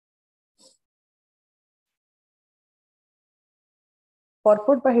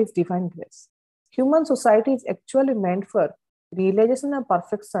purport by His divine grace. Human society is actually meant for realization and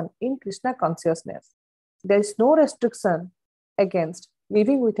perfection in Krishna consciousness. There is no restriction against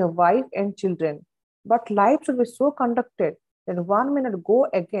living with a wife and children, but life should be so conducted that one may not go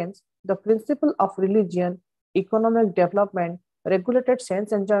against the principle of religion, economic development, regulated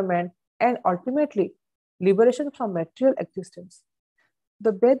sense enjoyment, and ultimately liberation from material existence.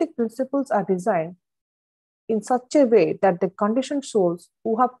 The Vedic principles are designed in such a way that the conditioned souls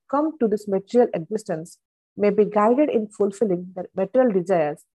who have come to this material existence may be guided in fulfilling their material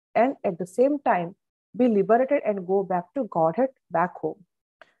desires and at the same time be liberated and go back to Godhead, back home.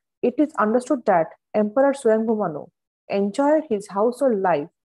 It is understood that Emperor Swayambhumanu enjoyed his household life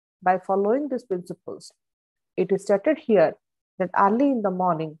by following these principles. It is stated here that early in the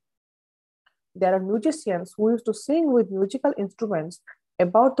morning, there are musicians who used to sing with musical instruments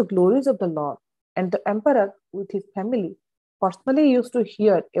about the glories of the Lord, and the emperor with his family personally used to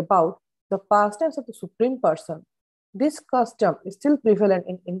hear about the pastimes of the Supreme Person. This custom is still prevalent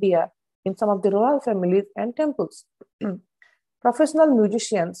in India in some of the royal families and temples. Professional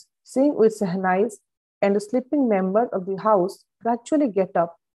musicians sing with sehnais, and the sleeping members of the house gradually get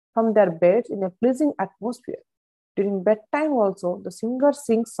up from their beds in a pleasing atmosphere. During bedtime also, the singers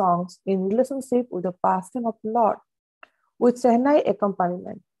sing songs in relationship with the pastime of the Lord, with sehnai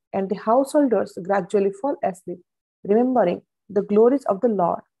accompaniment, and the householders gradually fall asleep, remembering the glories of the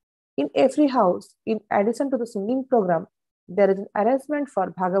Lord. In every house, in addition to the singing program, there is an arrangement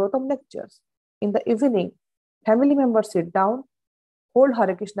for Bhagavatam lectures. In the evening, family members sit down, hold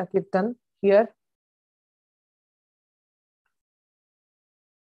Hare Krishna Kirtan, hear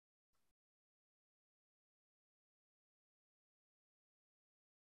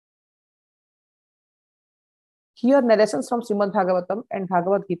narrations from Srimad Bhagavatam and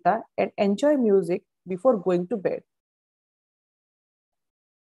Bhagavad Gita, and enjoy music before going to bed.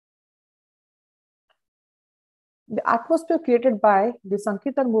 The atmosphere created by the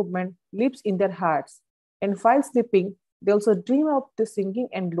Sankirtan movement lives in their hearts, and while sleeping, they also dream of the singing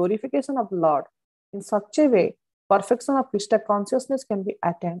and glorification of the Lord. In such a way, perfection of Krishna consciousness can be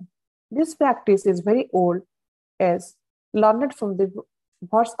attained. This practice is very old, as learned from the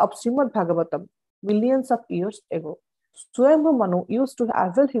verse of Srimad Bhagavatam millions of years ago. Swayambhu Manu used to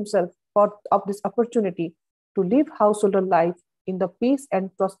avail himself of this opportunity to live householder life in the peace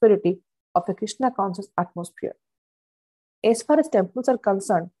and prosperity of a Krishna conscious atmosphere. As far as temples are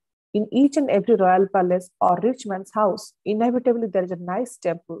concerned, in each and every royal palace or rich man's house, inevitably there is a nice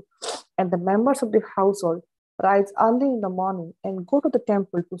temple, and the members of the household rise early in the morning and go to the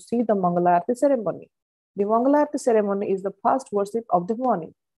temple to see the Mangalarti ceremony. The Mangalarti ceremony is the first worship of the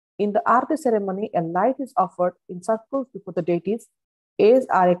morning. In the Arti ceremony, a light is offered in circles before the deities, as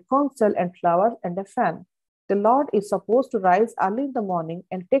are a conch shell and flowers and a fan. The Lord is supposed to rise early in the morning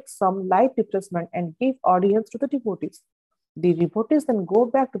and take some light refreshment and give audience to the devotees. The devotees then go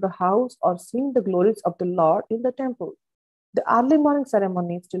back to the house or sing the glories of the Lord in the temple. The early morning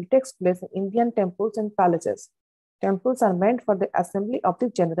ceremony still takes place in Indian temples and palaces. Temples are meant for the assembly of the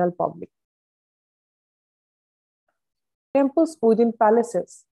general public. Temples within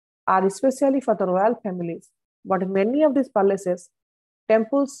palaces are especially for the royal families, but in many of these palaces,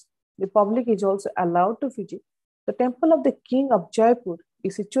 temples, the public is also allowed to visit. The temple of the king of Jaipur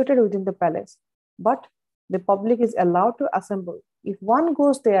is situated within the palace, but the public is allowed to assemble. If one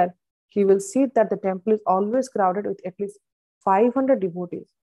goes there, he will see that the temple is always crowded with at least 500 devotees.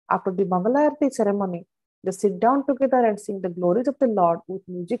 After the Mangalarti ceremony, they sit down together and sing the glories of the Lord with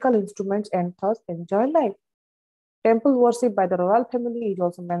musical instruments and thus enjoy life. Temple worship by the royal family is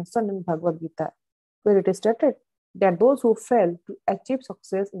also mentioned in Bhagavad Gita, where it is stated that those who fail to achieve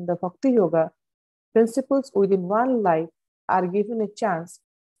success in the Bhakti Yoga principles within one life are given a chance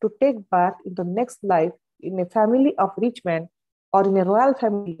to take birth in the next life in a family of rich men or in a royal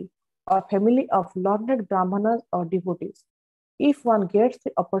family or family of learned brahmanas or devotees. If one gets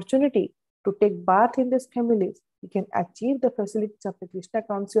the opportunity to take birth in these families, he can achieve the facilities of the Krishna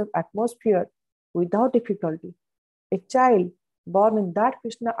conscious atmosphere without difficulty. A child born in that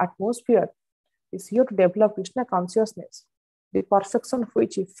Krishna atmosphere is here to develop Krishna consciousness. The perfection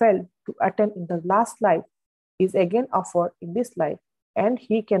which he failed to attain in the last life is again offered in this life, and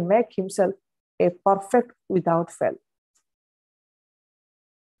he can make himself a perfect without fail.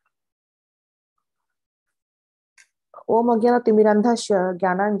 Om Ajnana-timirandhasya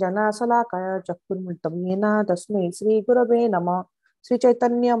Jnananjana-salakaya Chakkhurmilitam Yena Tasmai Shri Gurave Namah. Sri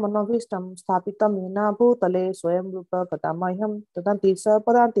Chaitanya Manobhishtam Sthapitam Yena Bhutale Swayam Rupa Katamahyam Tadanti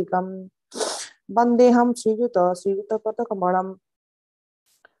Sapadantikam Bandeham Sri Yuta Padakamalam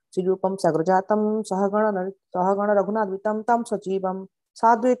श्रीरूपं सग्रजातं सहगण रघुनाथवितं तं सजीवं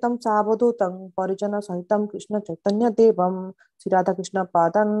साद्वैतं सावधूतं परिजनसहितं कृष्ण चैतन्य देवं श्री राधा कृष्ण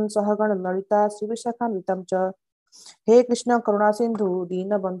पादं सहगण ललिता श्री विशाखान्वितं च हे कृष्ण करुणा सिंधु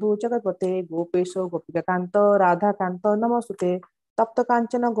दीनबंधु जगतपते गोपेशो गोपिकांत राधाकांत नमस्तुते तप्त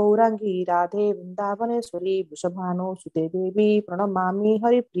कांचन गौरांगी राधे वृंदावनेश्वरी वृषभानुसुते देवी प्रणमामि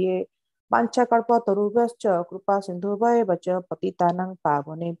हरिप्रिये वाञ्छाकल्पतरुभ्यश्च कृपा सिन्धुभ्येव च पतितानां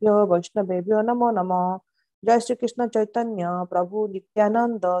पावनेभ्यो वैष्णवेभ्यो नमो नमः जय श्री कृष्ण चैतन्य प्रभु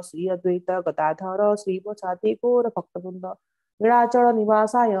नित्यानंद श्री अद्वैत गदाधर श्रीवासादि गौर भक्तवृंद नीलाचल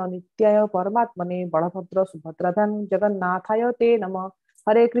निवासाय नित्याय परमात्मने बलभद्र सुभद्रधन जगन्नाथाय ते नमः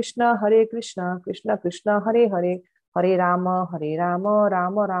हरे Krishna Krishna Krishna Hare Hare Hare Ram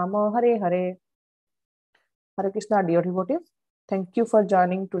Ram Ram Hare Hare Hare Krishna, dear devotees. Thank you for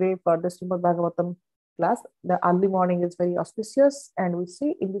joining today for the Srimad Bhagavatam class. The early morning is very auspicious, and we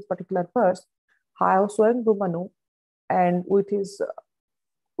see in this particular verse how Swayam Manu and with his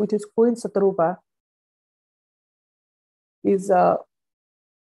queen Satarupa is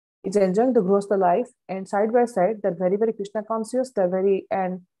enjoying the growth of life, and side by side they're very Krishna conscious. They're very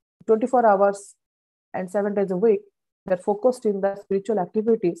and 24 hours and 7 days a week they're focused in the spiritual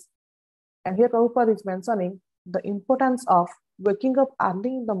activities. And here Prabhupada is mentioning the importance of waking up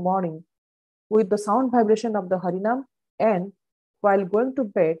early in the morning with the sound vibration of the Harinam, and while going to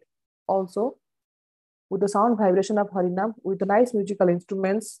bed also with the sound vibration of Harinam with the nice musical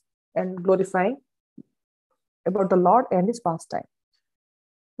instruments and glorifying about the Lord and his pastime.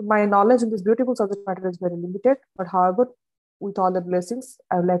 My knowledge in this beautiful subject matter is very limited, but however, with all the blessings,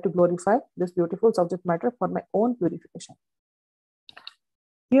 I would like to glorify this beautiful subject matter for my own purification.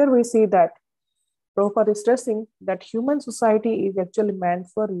 Here we see that Prabhupada is stressing that human society is actually meant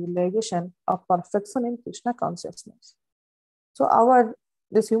for realization of perfection in Krishna consciousness. So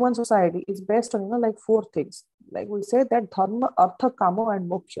this human society is based on like four things. Like we say that dharma, artha, kama,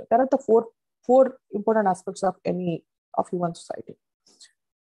 and moksha. There are the four important aspects of human society.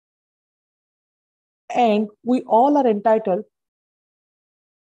 And we all are entitled,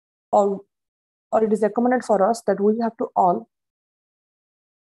 or it is recommended for us that we have to all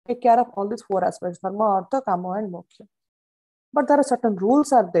take care of all these four aspects, dharma, artha, kama, and moksha. But there are certain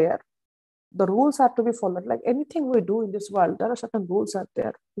rules are there. The rules are to be followed. Like anything we do in this world, there are certain rules are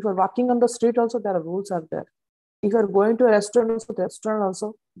there. If you're walking on the street also, there are rules are there. If you're going to a restaurant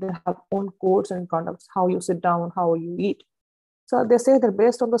also, they have own codes and conducts, how you sit down, how you eat. So they say they're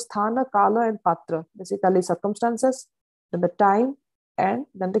based on the sthana, kala, and patra, basically circumstances, then the time, and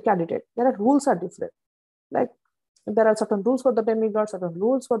then the candidate. There are rules are different. Like there are certain rules for the demigods, certain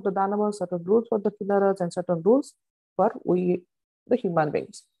rules for the danavas, certain rules for the kinnaras, and certain rules for we, the human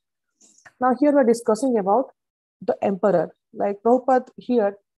beings. Now here we're discussing about the emperor. Like Prabhupada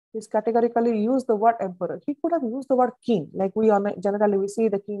here is categorically used the word emperor. He could have used the word king. Like we generally we see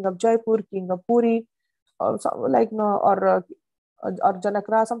the king of Jaipur, king of Puri, or like no, or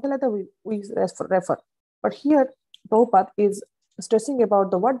Janakra, something like that we refer. But here Prabhupada is stressing about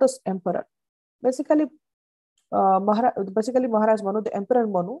the word this emperor. Basically, Maharaj Manu, the emperor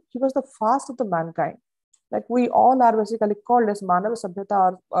Manu, he was the first of the mankind. Like we all are basically called as Manava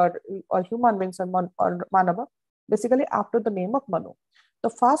Sabhyata or human beings or Manava, basically after the name of Manu. The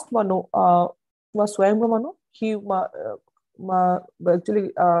first Manu was Swayambhu Manu. He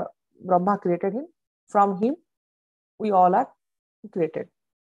actually Brahma created him. From him, we all are created.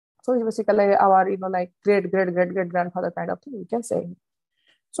 So he's basically our like great grandfather kind of thing, we can say.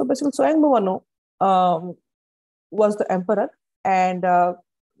 So basically Swayambhu Manu was the emperor, and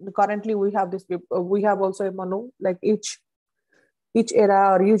currently we have this. We have also a Manu. Like each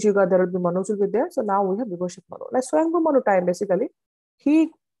era or each yuga, there will be Manus will be there. So now we have Vibhushit Manu. Like Swayambhu Manu time, basically,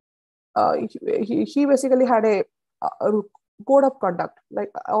 he basically had a code of conduct. Like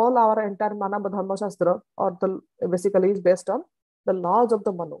all our entire Manava Dharma Shastra, or the basically is based on the laws of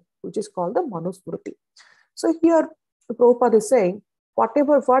the Manu, which is called the Manusmriti. So here Prabhupada is saying what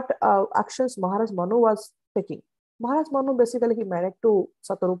actions Maharaj Manu was taking. Maharaj Manu basically he married to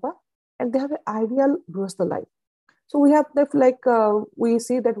Satarupa, and they have an ideal Grihastha life. So we have we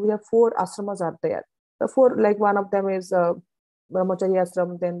see that we have four ashramas are there. The four, like one of them is Brahmacharya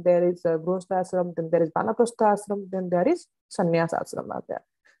ashram, then there is Grihastha ashram, then there is Vanaprastha ashram, then there is Sannyasa ashram are there.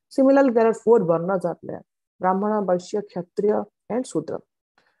 Similarly, there are four varnas are there: Brahmana, Vaishya, Kshatriya, and Sudra.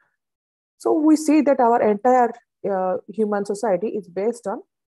 So we see that our entire human society is based on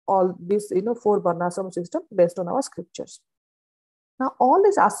all these, four varnashram system based on our scriptures. Now, all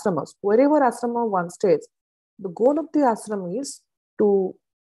these ashramas, wherever ashrama one stays, the goal of the ashram is to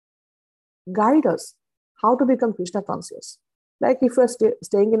guide us how to become Krishna conscious. Like if we're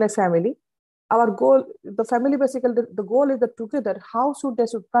staying in a family, our goal, the family basically, the goal is that together, how they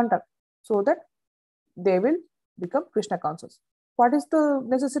should conduct so that they will become Krishna conscious. What is the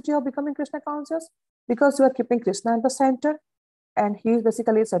necessity of becoming Krishna conscious? Because you are keeping Krishna in the center, and he is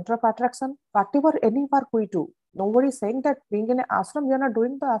basically a center of attraction. Whatever any work we do, nobody is saying that being in an ashram, we are not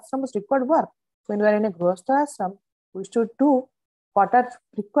doing the ashram's required work. When we are in a grihastha ashram, we should do what are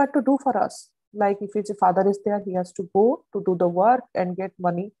required to do for us. Like if his father is there, he has to go to do the work and get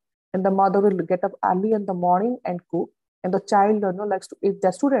money. And the mother will get up early in the morning and cook. And the child, likes to, if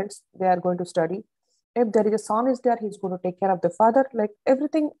they're students, they are going to study. If there is a son is there, he's going to take care of the father. Like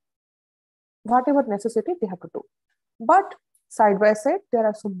everything, whatever necessity they have to do. But side by side, there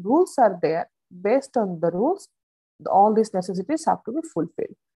are some rules are there. Based on the rules, all these necessities have to be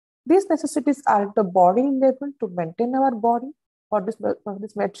fulfilled. These necessities are at the body level to maintain our body for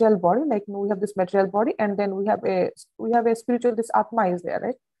this material body. Like we have this material body, and then we have a spiritual, this atma is there,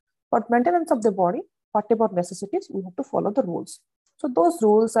 right? For maintenance of the body, whatever necessities, we have to follow the rules. So those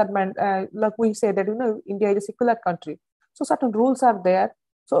rules are meant, like we say that India is a secular country, so certain rules are there.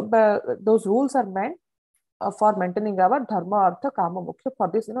 So those rules are meant for maintaining our dharma, artha, kama, moksha. For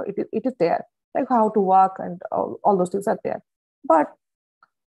this, it is there, like how to walk and all those things are there. But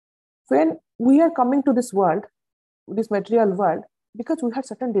when we are coming to this world, this material world, because we had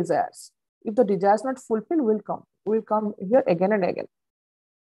certain desires, if the desires not fulfilled, we'll come here again and again.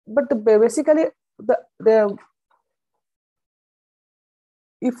 But basically,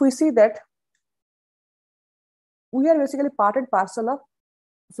 if we see that we are basically part and parcel of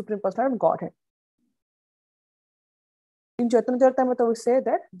Supreme Personality of Godhead. In Chaitanya Charitamrita, we say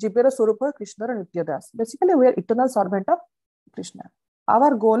that Jibera Swarupa Krishna Nityadas. Basically, we are eternal servant of Krishna.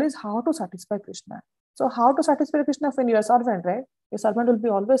 Our goal is how to satisfy Krishna. So how to satisfy Krishna when you are a servant, right? A servant will be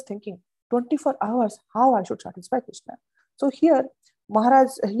always thinking 24 hours how I should satisfy Krishna. So here,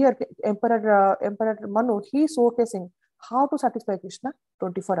 Emperor Manu, he is showcasing how to satisfy Krishna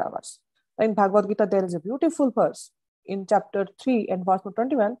 24 hours. In Bhagavad Gita, there is a beautiful verse in chapter 3 and verse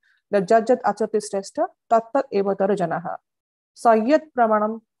 21, that Jajjat Achati Shrestha Tattat Evatara Janaha Sayyat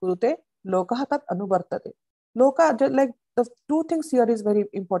Pramanam Kurute Lokaha Tat Anuvartate. Loka, like the two things here is very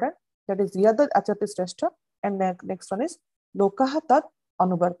important. That is Yadad Achati Shrestha, and next one is Lokaha Tat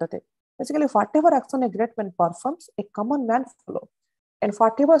Anuvartate. Basically, whatever action a great man performs, a common man follow. And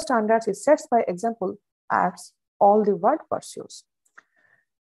whatever standards he sets by example, acts, all the world pursues.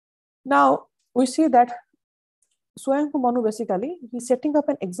 Now, we see that Swayambhu Manu basically, he's setting up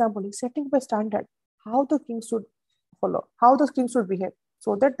an example, he's setting up a standard, how the king should follow, how the king should behave,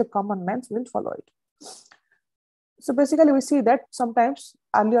 so that the common man will follow it. So basically, we see that sometimes,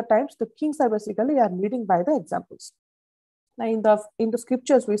 earlier times, the kings are basically leading by the examples. Now, in the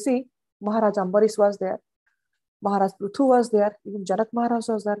scriptures, we see Maharaj Ambarish was there, Maharaj Prithu was there, even Janak Maharaj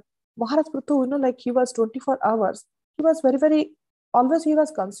was there. Maharaj Prithu, like he was 24 hours, he was always he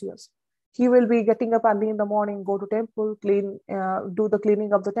was conscious. He will be getting up early in the morning, go to temple, do the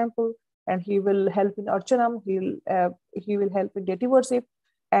cleaning of the temple, and he will help in Archanam, he will help in deity worship,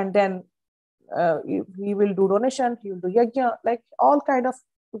 and then he will do donation, he will do yajna, like all kind of,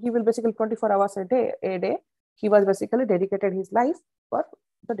 he will basically 24 hours a day, he was basically dedicated his life for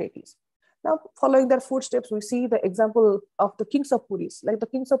the deities. Now, following their footsteps, we see the example of the kings of Puris. Like the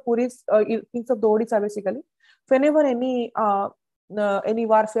kings of Puris, kings of the Odisha, basically, whenever any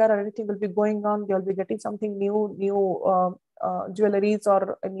warfare or anything will be going on, they will be getting something new jewelries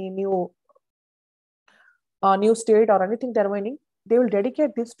or any new state or anything they're winning, they will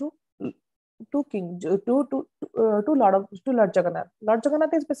dedicate this to King, to Lord Jagannath. Lord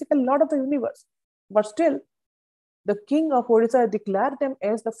Jagannath is basically Lord of the universe, but still, the king of Odisha declared them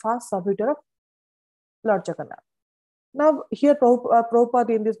as the first servitor of Lord Jagannath. Now, here Prabhupada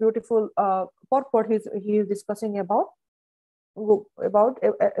in this beautiful purport, he is discussing about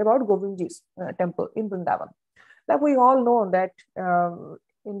Govindji's temple in Vrindavan. Like we all know that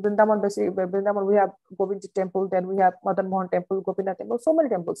in Vrindavan, we have Govindji temple, then we have Madan Mohan temple, Gopinath temple, so many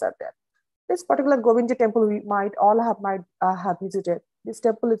temples are there. This particular Govindji temple we might have visited. This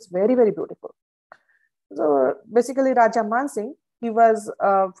temple is very, very beautiful. So basically, Raja Mansingh, he was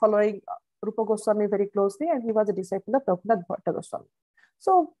following Rupa Goswami very closely, and he was a disciple of Raghunath Bhatta Goswami.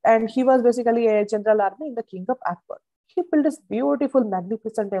 So, and he was basically a general army in the king of Akbar. He built this beautiful,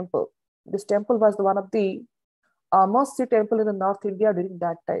 magnificent temple. This temple was one of the must-see temple in the North India during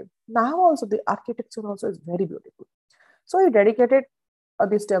that time. Now also, the architecture also is very beautiful. So he dedicated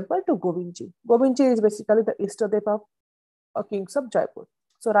this temple to Govindji. Govindji is basically the Ishtadev of kings of Jaipur.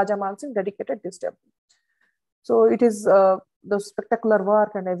 So Raja Mansingh dedicated this temple. So it is the spectacular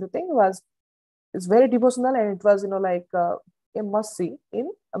work and everything is very devotional, and it was a must-see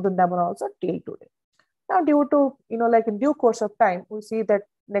in Vrindavan also till today. Now, due to, like in due course of time, we see that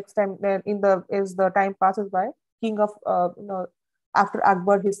next time as the time passes by, king of, after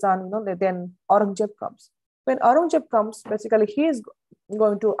Akbar, his son, then Aurangzeb comes. When Aurangzeb comes, basically he is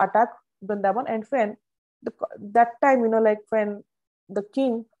going to attack Vrindavan, and when that time, like when the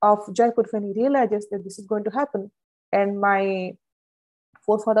king of Jaipur, when he realizes that this is going to happen, and my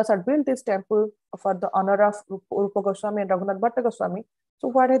forefathers had built this temple for the honor of Rupa Goswami and Raghunath Bhatta Goswami. So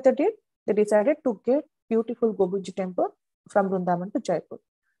what they did? They decided to get beautiful Govindji temple from Vrindavan to Jaipur.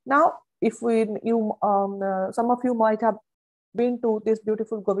 Now, if some of you might have been to this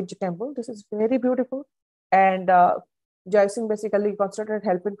beautiful Govindji temple. This is very beautiful, and Jai Singh basically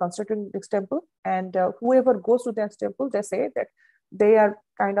help in constructing this temple. And whoever goes to this temple, they say that they are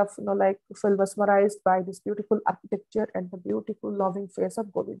kind of like feel mesmerized by this beautiful architecture and the beautiful loving face of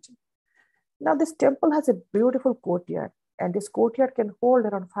Govindji. Now, this temple has a beautiful courtyard, and this courtyard can hold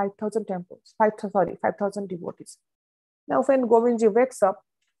around 5,000 devotees. Now, when Govindji wakes up,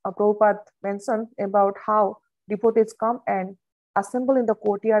 Prabhupada mentioned about how devotees come and assemble in the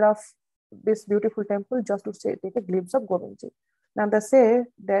courtyard of this beautiful temple just to take a glimpse of Govindji. Now, they say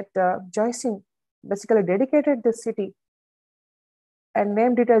that Jai Singh basically dedicated this city and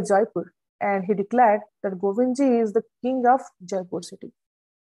named it as Jaipur, and he declared that Govindji is the king of Jaipur city.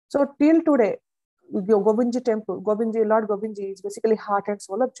 So till today, Govindji temple, Lord Govindji is basically heart and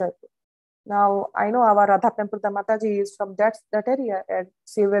soul of Jaipur. Now, I know our Radha Temple Mataji is from that area, and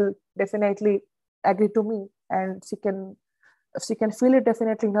she will definitely agree to me, and she can feel it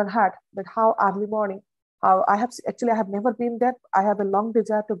definitely in her heart that how early morning, I have never been there. I have a long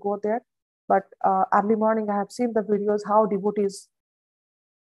desire to go there, but early morning I have seen the videos how devotees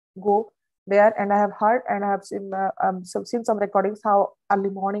go there, and I have heard and I have seen some recordings how early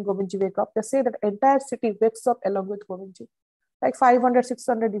morning Govindji wake up. They say that entire city wakes up along with Govindji. Like 500,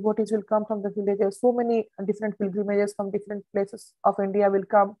 600 devotees will come from the villages. So many different pilgrimages from different places of India will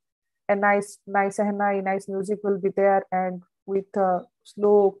come, and nice Sahanai, nice music will be there, and with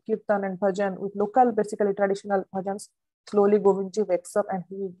slow kirtan and bhajan, with local basically traditional bhajans, slowly Govindji wakes up and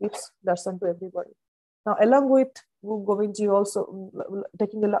he gives darshan to everybody. Now, along with Govindji also,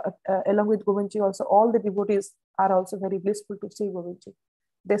 along with Govindji also, all the devotees are also very blissful to see Govindji.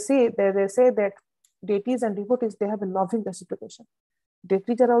 They say that deities and devotees, they have a loving reciprocation.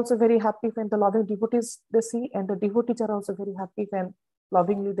 Deities are also very happy when the loving devotees they see, and the devotees are also very happy when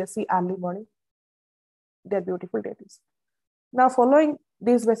lovingly they see early morning their beautiful deities. Now, following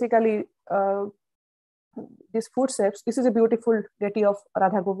these basically these footsteps, this is a beautiful deity of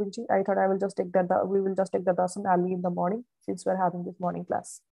Radha Govindji. I thought we will just take the darshan early in the morning since we're having this morning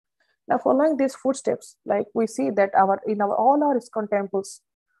class. Now, following these footsteps, like we see that all our ISKCON temples,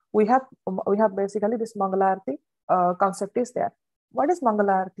 we have basically this Mangalarti concept is there. What is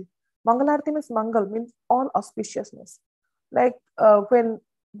Mangalarti? Mangalarti means Mangal, means all auspiciousness. Like when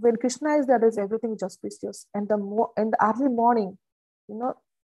Krishna is there, is everything is auspicious, and in the early morning,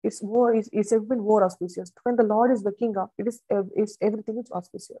 it's even more auspicious. When the Lord is waking up, everything is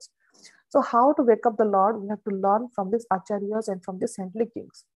auspicious. So how to wake up the Lord? We have to learn from these acharyas and from these saintly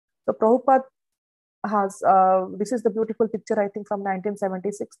kings. So Prabhupada has this is the beautiful picture, I think, from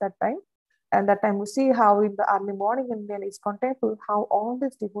 1976 that time. And that time we see how in the early morning in the ISKCON temple, how all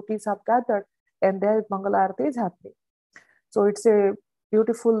these devotees have gathered and their Mangala Arati is happening. So it's a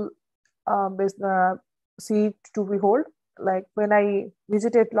beautiful scene to behold. Like when I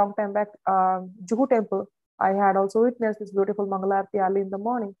visited long time back Juhu temple, I had also witnessed this beautiful Mangala Arati early in the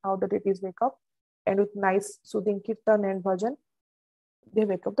morning, how the deities wake up, and with nice soothing kirtan and bhajan, they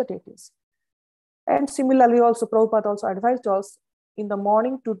wake up the deities. And similarly also Prabhupada also advised us in the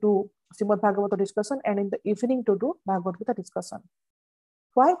morning to do Srimad Bhagavata discussion and in the evening to do Bhagavad Gita discussion.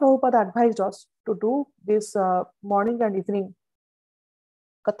 Why Prabhupada advised us to do this morning and evening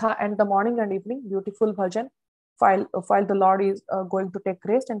katha and the morning and evening beautiful bhajan while the Lord is going to take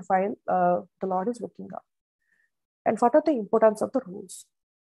rest and while the Lord is waking up? And what are the importance of the rules?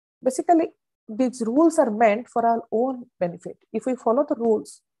 Basically, these rules are meant for our own benefit. If we follow the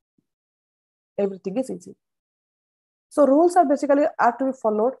rules, everything is easy. So rules are basically to be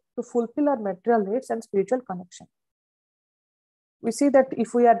followed to fulfill our material needs and spiritual connection. We see that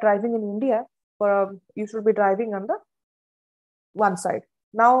if we are driving in India, you should be driving on the one side.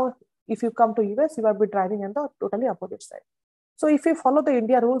 Now, if you come to US, you will be driving on the totally opposite side. So if you follow the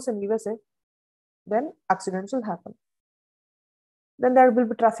India rules in USA, then accidents will happen. Then there will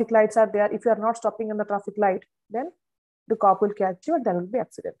be traffic lights are there. If you are not stopping on the traffic light, then the cop will catch you and there will be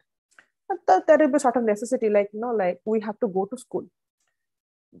accident. But there will be sort of necessity, like we have to go to school.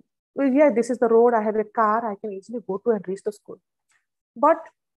 Well, yeah, this is the road. I have a car. I can easily go to and reach the school. But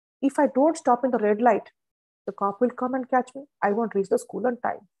if I don't stop in the red light, the cop will come and catch me. I won't reach the school on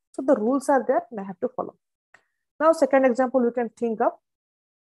time. So the rules are there and I have to follow. Now, second example we can think of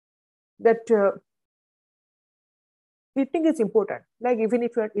that eating is important. Like even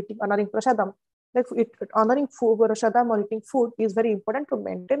if you are eating honoring prasadam, like honoring food, prasadam or eating food is very important to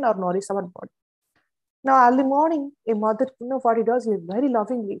maintain or nourish our body. Now, early morning, a mother, what he does, he very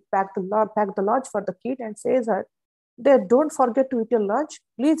lovingly pack the lunch for the kid and says her, "They don't forget to eat your lunch.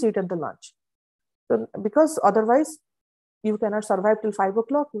 Please eat at the lunch." So, because otherwise you cannot survive till 5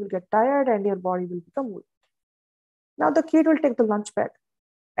 o'clock. You will get tired and your body will become weak. Now the kid will take the lunch bag,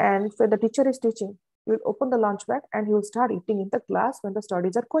 and when the teacher is teaching, he will open the lunch bag and he will start eating in the class when the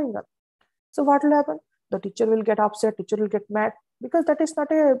studies are going on. So what will happen? The teacher will get upset. Teacher will get mad because that is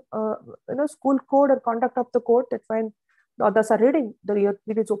not a school code or conduct of the code that when the others are reading, the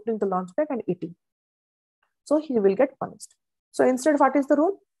kid is opening the lunch bag and eating. So he will get punished. So instead, what is the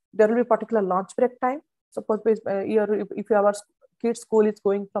rule? There will be particular lunch break time. Suppose if our kid's school is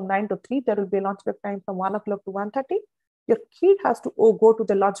going from 9 to 3, there will be a lunch break time from 1 o'clock to 1:30. Your kid has to go to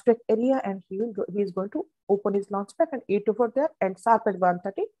the lunch break area and he is going to open his lunch bag and eat over there, and sharp at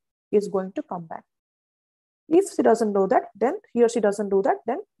 1:30 he is going to come back. If he doesn't do that, then he or she doesn't do that,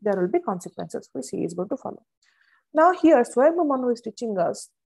 then there will be consequences which he is going to follow. Now here, Swayambhu Manu is teaching us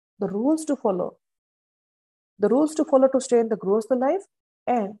the rules to follow. The rules to follow to stay in the grows the life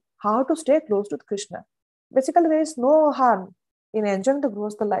and how to stay close to Krishna. Basically, there is no harm in enjoying the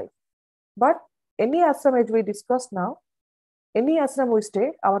grows the life. But any ashram, as we discussed now, any ashram we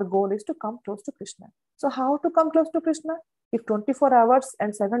stay, our goal is to come close to Krishna. So how to come close to Krishna? If 24 hours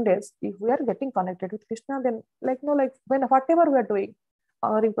and 7 days, if we are getting connected with Krishna, then when whatever we are doing,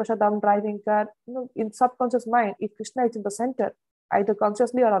 honoring prasadam, driving car, in subconscious mind, if Krishna is in the center, either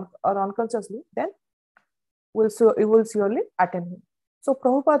consciously or unconsciously, then you will surely attain him. So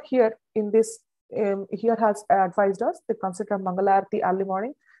Prabhupada here in this, here has advised us to consider Mangalarti early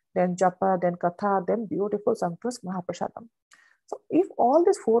morning, then Japa, then Katha, then beautiful sumptuous Mahaprasadam. So if all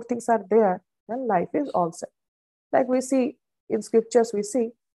these 4 things are there, then life is all set. Like we see in scriptures, we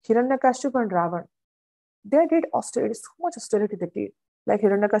see Hiranyakashipu and Ravan. They did austerity, so much austerity they did. Like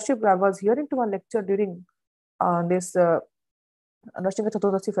Hiranyakashipu was hearing to one lecture during this Nrsimha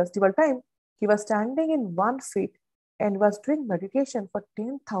Chaturdashi festival time. He was standing in 1 feet and was doing meditation for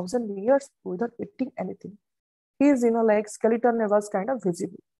 10,000 years without eating anything. His, like skeleton was kind of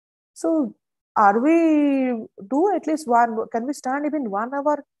visible. So are we do at least can we stand even 1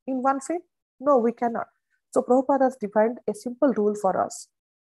 hour in 1 feet? No, we cannot. So Prabhupada has defined a simple rule for us.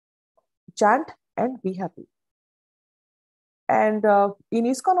 Chant and be happy. And in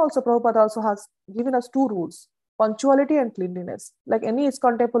ISKCON also, Prabhupada also has given us 2 rules. Punctuality and cleanliness. Like any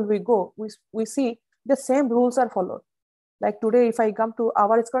ISKCON temple we go, we see the same rules are followed. Like today, if I come to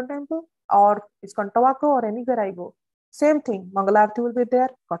our ISKCON temple or ISKCON Tawako or anywhere I go, same thing. Mangalarti will be there,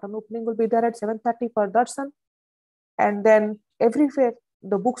 cotton opening will be there at 7:30 for darshan. And then everywhere,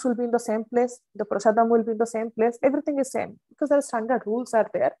 the books will be in the same place, the prasadam will be in the same place, everything is same because the standard rules are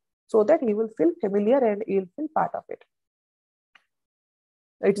there so that you will feel familiar and you'll feel part of it.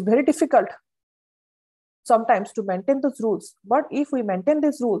 It's very difficult sometimes to maintain those rules, but if we maintain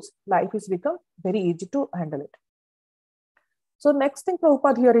these rules, life is become very easy to handle it. So next thing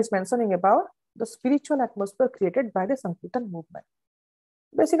Prabhupada here is mentioning about the spiritual atmosphere created by the Sankirtan movement.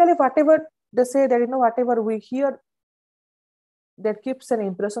 Basically, whatever they say that, whatever we hear, that keeps an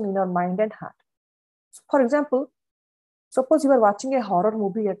impression in our mind and heart. So for example, suppose you are watching a horror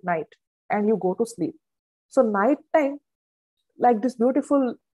movie at night and you go to sleep. So night time, like this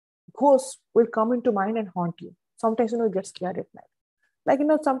beautiful ghost will come into mind and haunt you. Sometimes, you get scared at night. Like,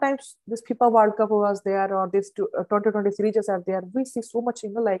 sometimes this FIFA World Cup was there or this 2020 series are there. We see so much,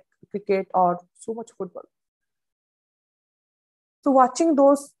 like cricket or so much football. So watching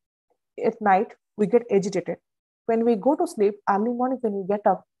those at night, we get agitated. When we go to sleep, early morning when we get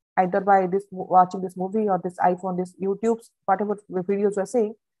up, either by watching this movie or this iPhone, this YouTube's, whatever videos we're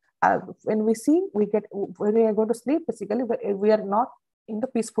saying, when we are going to sleep, basically we are not in the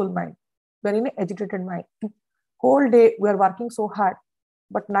peaceful mind. We're in an agitated mind. Whole day we are working so hard.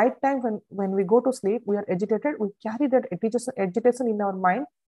 But night time when we go to sleep, we are agitated. We carry that agitation in our mind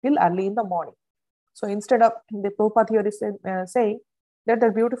till early in the morning. So instead of the Prabhupada here is saying that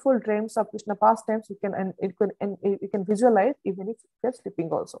the beautiful dreams of Krishna pastimes you can visualize even if you're sleeping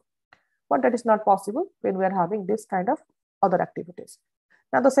also. But that is not possible when we are having this kind of other activities.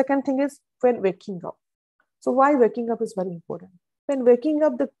 Now the second thing is when waking up. So why waking up is very important.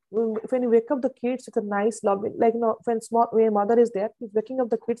 when when you wake up the kids with a nice loving, like when mother is there, he's waking up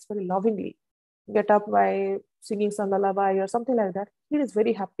the kids very lovingly. Get up by singing some lullaby or something like that. He is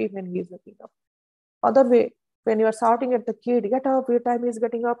very happy when he is waking up. Other way, when you are shouting at the kid, get up, your time is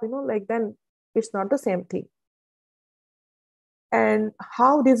getting up, like then it's not the same thing. And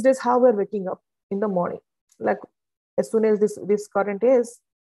how these days, how we're waking up in the morning, like as soon as this current is,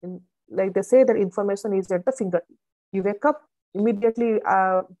 like they say that information is at the fingertip. You wake up immediately.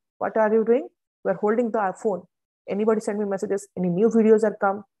 What are you doing? We're holding the phone. Anybody send me messages? Any new videos are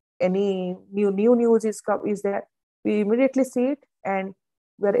come? Any new news is there? We immediately see it and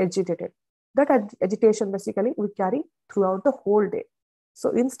we're agitated. That agitation basically we carry throughout the whole day.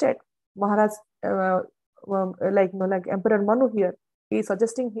 So instead, Maharaj, like Emperor Manu here, he is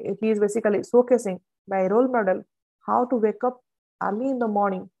suggesting, he is basically showcasing by a role model how to wake up early in the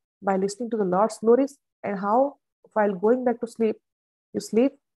morning by listening to the Lord's glories, and how while going back to sleep, you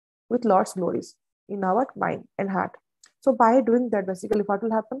sleep with Lord's glories in our mind and heart. So by doing that, basically what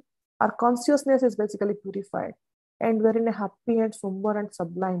will happen? Our consciousness is basically purified and we're in a happy and somber and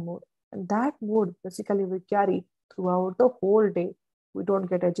sublime mood. And that mood basically we carry throughout the whole day. We don't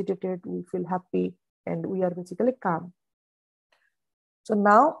get agitated, we feel happy, and we are basically calm. So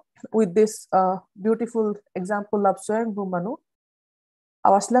now with this beautiful example of Swayambhu Manu,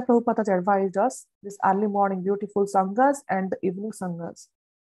 our Srila Prabhupada has advised us this early morning beautiful sanghas and the evening sanghas.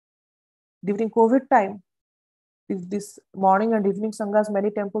 During COVID time, this morning and evening sanghas, many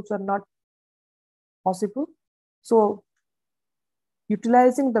temples were not possible. So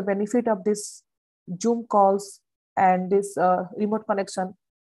utilizing the benefit of this Zoom calls and this remote connection,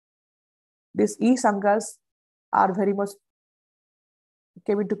 these e-sanghas are very much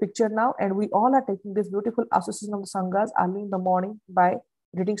came into picture now, and we all are taking this beautiful association of the sanghas early in the morning by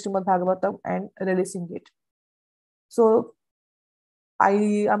reading Srimad Bhagavatam and releasing it. So I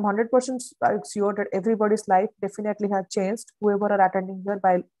am 100% sure that everybody's life definitely has changed, whoever are attending here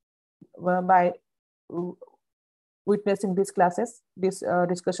by witnessing these classes, these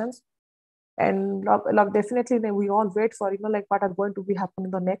discussions. And definitely we all wait for, like what are going to be happening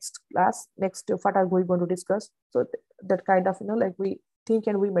in the next class, what are we going to discuss. So that kind of, like we think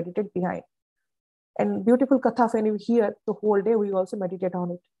and we meditate behind. And beautiful katha, when we hear the whole day, we also meditate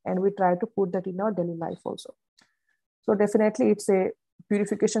on it. And we try to put that in our daily life also. So definitely it's a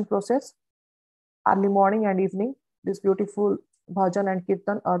purification process, early morning and evening, this beautiful bhajan and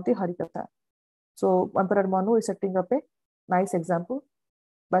kirtan or the harikatha. So Emperor Manu is setting up a nice example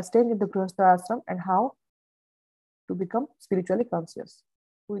by staying in the Grihastha ashram and how to become spiritually conscious.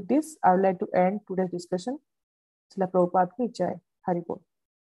 With this, I would like to end today's discussion. Srila Prabhupada ki jai. Hari Bol.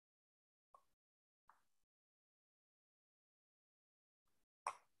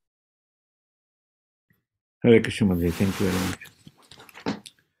 Hare Krishna Mandir, thank you very much.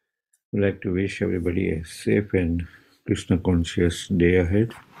 I'd like to wish everybody a safe and Krishna conscious day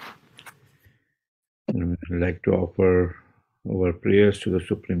ahead. And I'd like to offer our prayers to the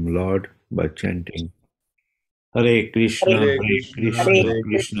Supreme Lord by chanting Hare Krishna, Hare Krishna,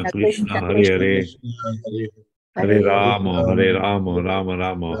 Krishna Krishna, Hare Hare, Hare Rama, Rama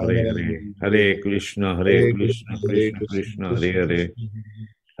Rama, Hare Hare, Hare Krishna, Krishna Krishna, Hare Hare,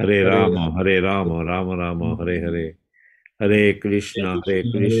 Hare Rama, Rama Rama, Hare Hare, Hare Krishna,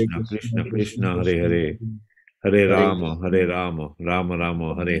 Krishna Krishna, Hare Hare, Hare Rama, Rama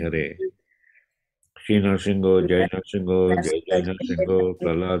Rama, Hare Hare. Shri Narsingho, Jai Narsingho, Jai Narsingho,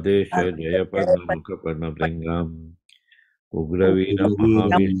 Praladesha, Jaya Padma Mukha Padma Plingam, Ugravira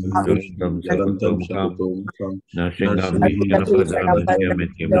Mahavisham Sarvato Mukham, Narsingam Vishana Padram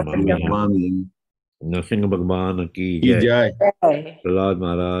Nityam Namami, Narsingha Bhagwan ki Jai, Prahlad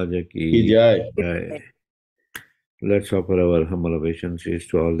Maharaj ki Jai. Let's offer our humble obeisances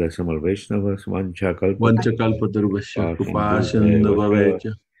to all the Samal Vaishnavas, Vancha Kalpataruvasya Kupasana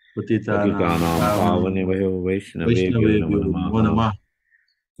Bhavecha Patitanam Pavane Vayo Vaishnavebhyo Namo Namah.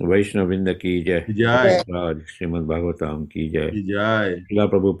 Vaishnavinda ki Jai, Raj Srimad Bhagavatam ki Jai, Srila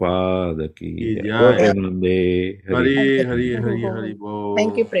Prabhupada ki Jai, Premanande, Hari Bol.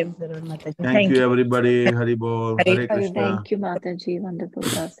 Thank you, Prem Saran Mataji. Thank you, everybody. Hari Bol. Hare Krishna. Thank you, Mataji. Wonderful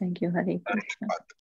class. Thank you, Hare Krishna.